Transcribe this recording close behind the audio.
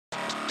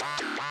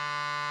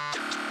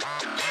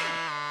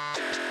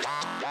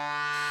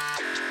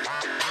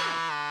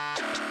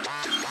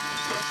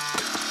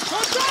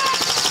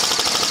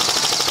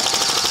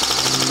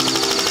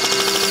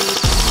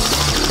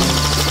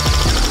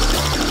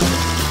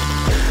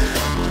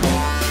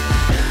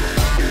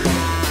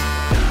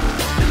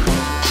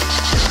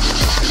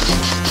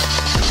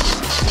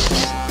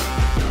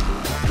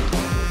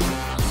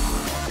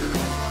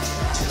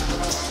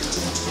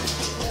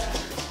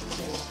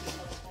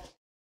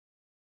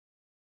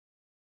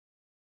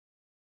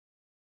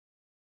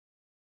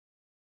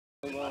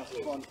Got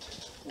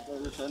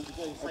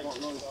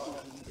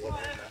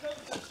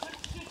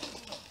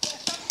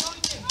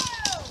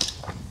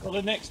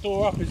the next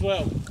door up as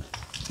well.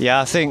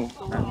 Yeah, I think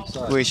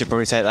we should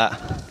probably take that.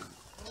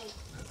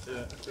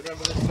 Yeah.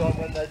 Remember this time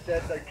when they're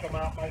dead, they come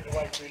out, make the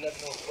way to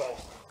 11 or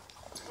 12.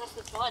 That's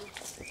the fun.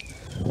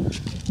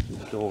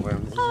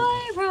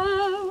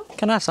 Pyro.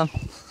 Can I have some?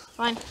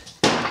 Fine.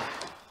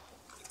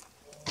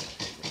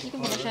 You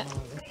can finish it.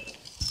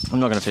 I'm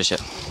not going to fish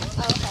it.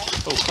 Oh, okay.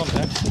 Oh,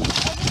 contact.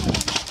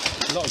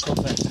 A lot of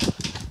contact.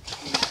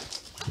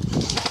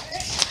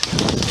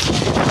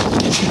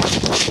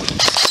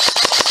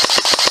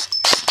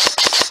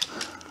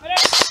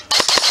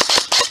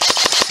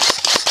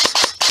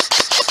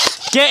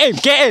 Get him!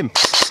 Get him!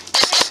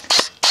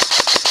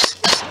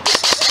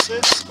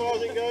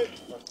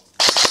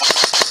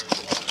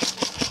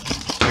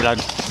 Reload.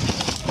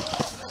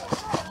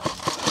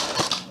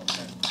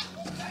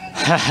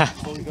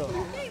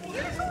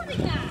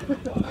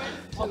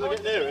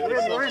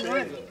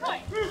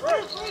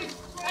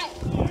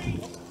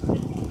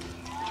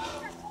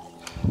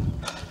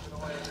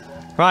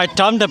 Right,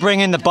 time to bring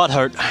in the butt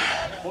hurt.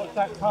 What's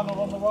that tunnel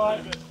on the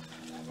right?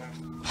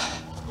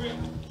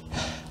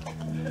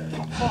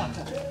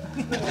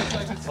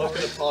 Look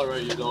at the pyro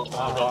you got. I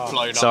got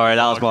blown up. Sorry,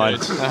 that was mine.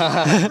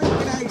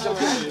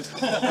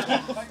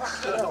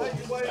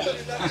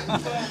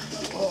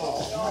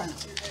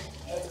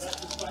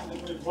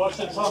 Watch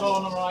the tunnel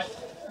on the right.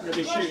 You'll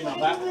be shooting up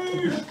that.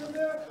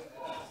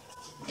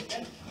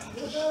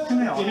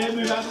 You hear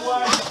me that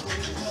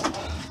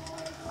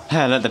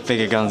way? Let the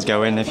bigger guns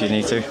go in if you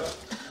need to.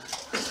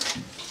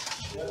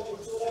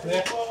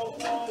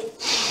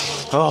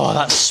 Oh,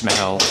 that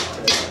smell.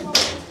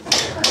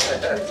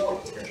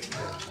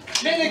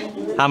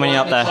 How many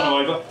up there?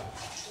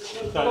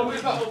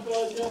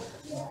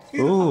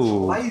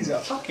 Ooh.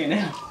 Fucking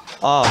hell.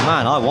 Oh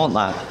man, I want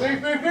that.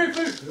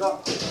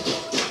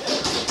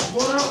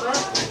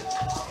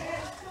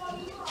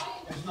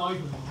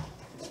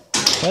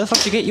 Where the fuck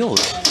did you get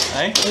yours?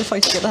 Eh? Where the fuck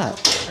did you get that?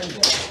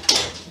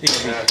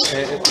 It's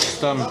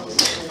that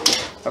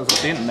was off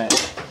the internet.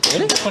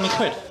 Really? 20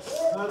 quid.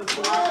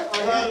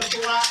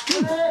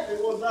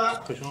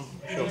 Push on.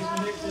 Sure.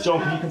 John,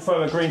 can you confirm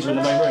the greens are in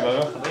the main room,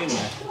 over?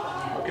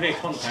 I can hear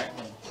contact.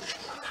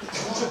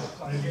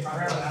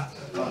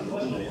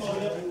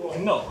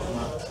 No.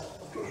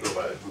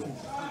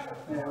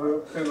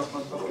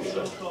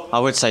 I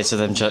would say to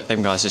them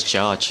guys just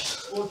charge.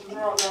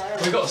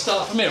 We've got to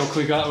start from here or can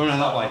we go around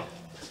that way?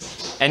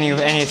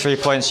 Any 3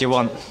 points you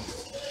want.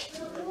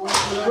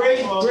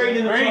 Green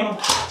in the front.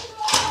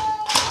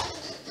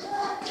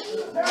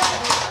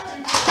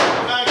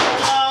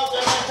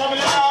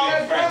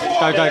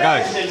 Go, go, go.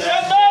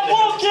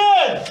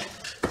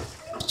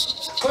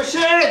 Push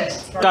in!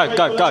 Go,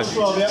 go, go.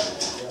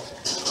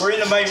 We're in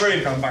the main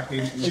room. Come back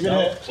in. You're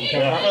going to hit.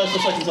 First or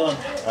second time?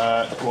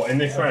 What, in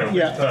this round?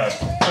 Yeah. Third.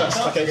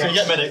 Okay, so you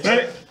get medic.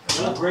 Medic.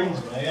 1, 2,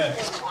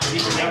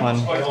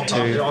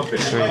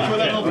 3,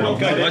 4,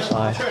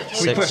 5,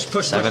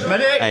 6,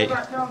 7, 8,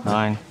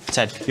 9,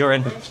 10. You're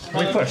in. We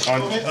push. Are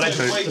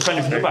they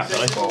defending from the back, are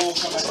they?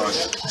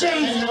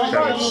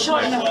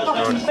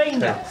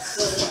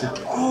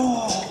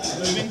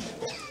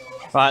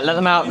 Right, let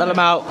them out, let them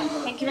out.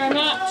 Thank you very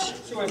much.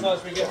 It's always nice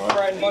when you get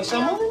thrown by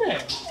someone, isn't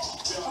it?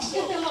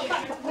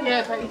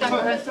 Yeah, but you don't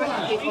go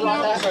threaten people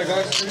like that. Sorry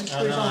guys.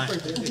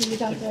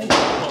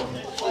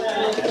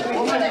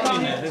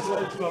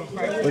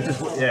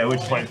 We're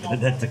just waiting for the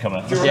dead to come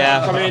out.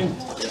 Yeah. Come in.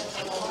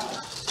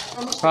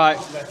 Right.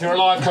 If you're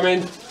alive, come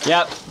in.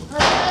 Yep.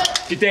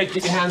 If you're dead,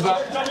 get your hands up.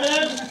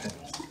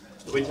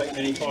 Are we taking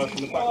any fire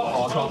from the back?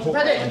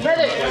 Medic,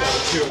 medic.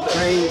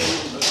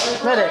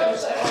 Medic.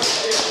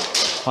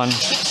 1, 2,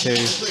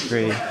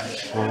 3,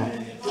 4,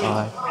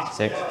 5,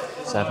 6,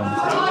 7, 8,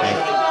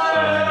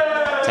 9,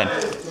 10.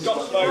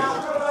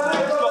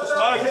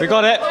 We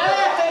got it.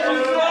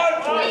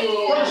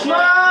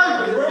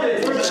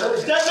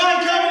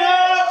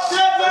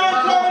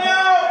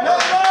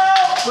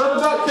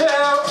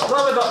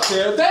 Rubber duck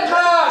tail. Dead man!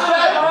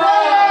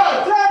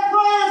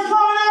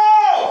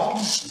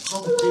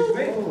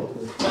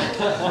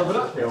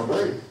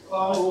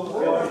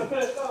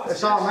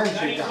 It's our main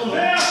sheet down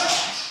there.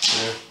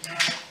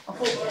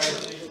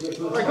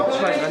 They got the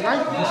smoke, don't they?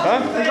 Huh?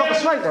 They got the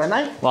smoke, don't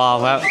they? Wow,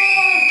 well.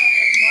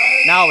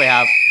 Now we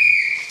have.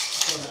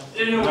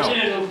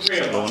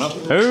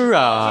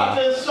 Hoorah!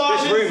 This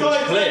room was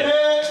clear.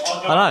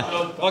 I know.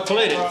 I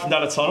cleared it from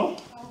down the tunnel.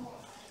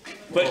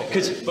 But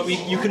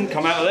you couldn't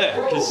come out of there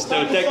because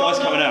there were dead guys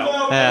coming out.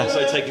 Yeah.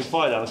 Also taking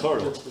fire down the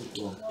corridor.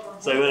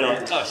 So we're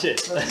like, oh shit.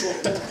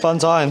 Fun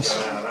times.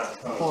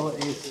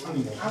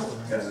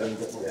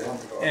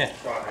 Yeah.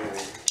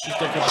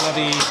 Just like a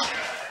bloody.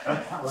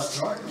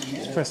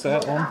 Just press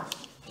that one.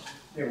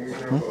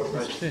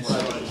 What's this?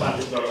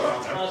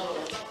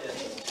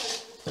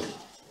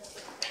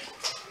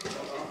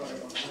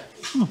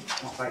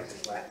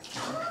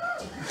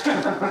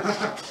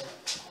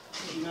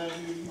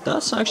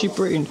 That's actually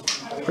pretty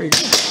good.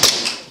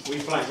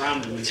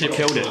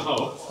 Killed it.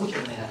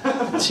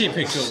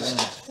 Typical.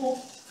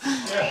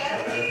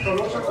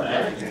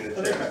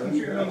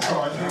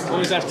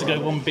 Always have to go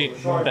one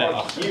bit better.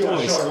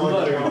 Always.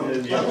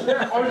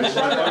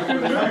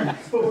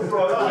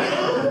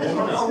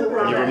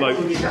 You remote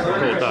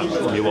record that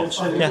from your watch.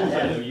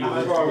 Yeah.